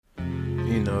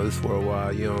know, it's for a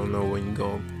while. You don't know when you're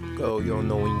gonna go. You don't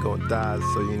know when you're gonna die.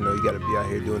 So, you know, you gotta be out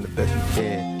here doing the best you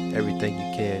can. Everything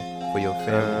you can for your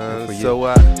family. For So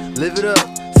I live it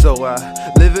up. So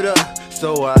I live it up.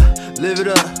 So I live it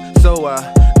up. So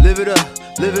I live it up.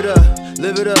 Live it up.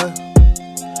 Live it up.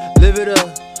 Live it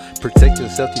up. Protect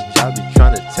yourself, these jobs be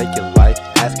trying to take your life.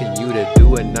 Asking you to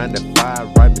do a 9 to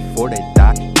 5 right before they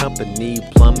die. Company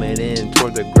plummeting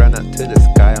toward the ground, not to the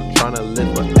sky. I'm trying to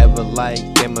live forever like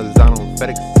Amazon on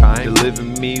FedEx time.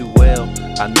 Delivering me well,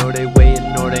 I know they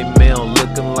waiting or they mail.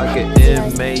 Looking like an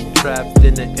inmate trapped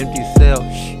in an empty cell.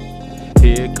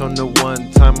 Here come the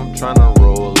one time I'm trying to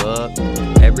roll up.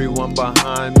 Everyone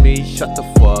behind me, shut the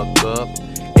fuck up.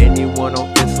 Anyone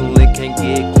on insulin can't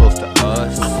get close to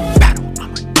us. I'ma battle,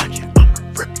 I'ma dungeon, I'ma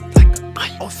rip you like a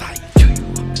iron. I'll side to you,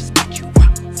 I'ma spit you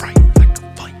out, fry you like a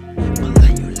fire. I'ma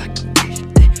lay you like a fish,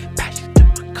 then pass you to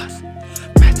my cousin.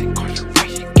 Mass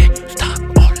incarceration, can't stop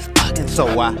all this bugging. So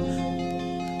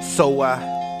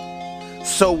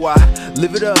I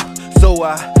live it up. So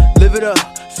I live it up.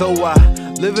 So I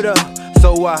live it up.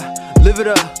 So I live it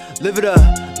up. Live it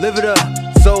up. Live it up.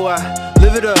 So I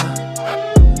live it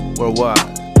up.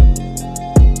 Worldwide.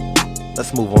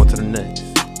 Let's move on to the next.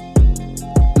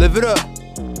 Live it up.